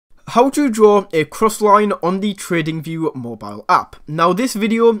how to draw a crossline on the TradingView mobile app. Now this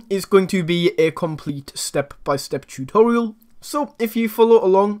video is going to be a complete step-by-step tutorial, so if you follow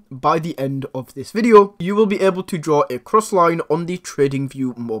along, by the end of this video, you will be able to draw a crossline on the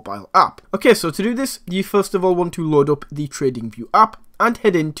TradingView mobile app. Okay, so to do this, you first of all want to load up the TradingView app and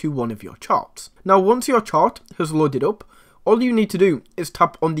head into one of your charts. Now once your chart has loaded up, all you need to do is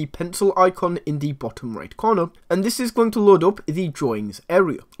tap on the pencil icon in the bottom right corner, and this is going to load up the drawings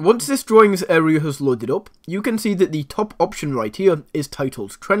area. Once this drawings area has loaded up, you can see that the top option right here is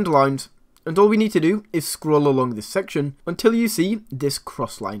titled Trend Lines, and all we need to do is scroll along this section until you see this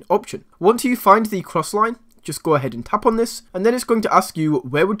crossline option. Once you find the crossline, just go ahead and tap on this, and then it's going to ask you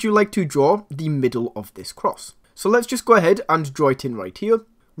where would you like to draw the middle of this cross. So let's just go ahead and draw it in right here,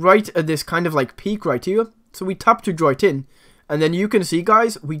 right at this kind of like peak right here. So we tap to draw it in, and then you can see,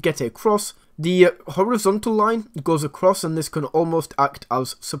 guys, we get a cross. The horizontal line goes across, and this can almost act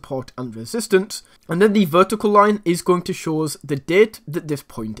as support and resistance. And then the vertical line is going to show us the date that this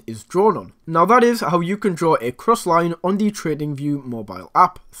point is drawn on. Now that is how you can draw a cross line on the TradingView mobile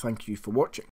app. Thank you for watching.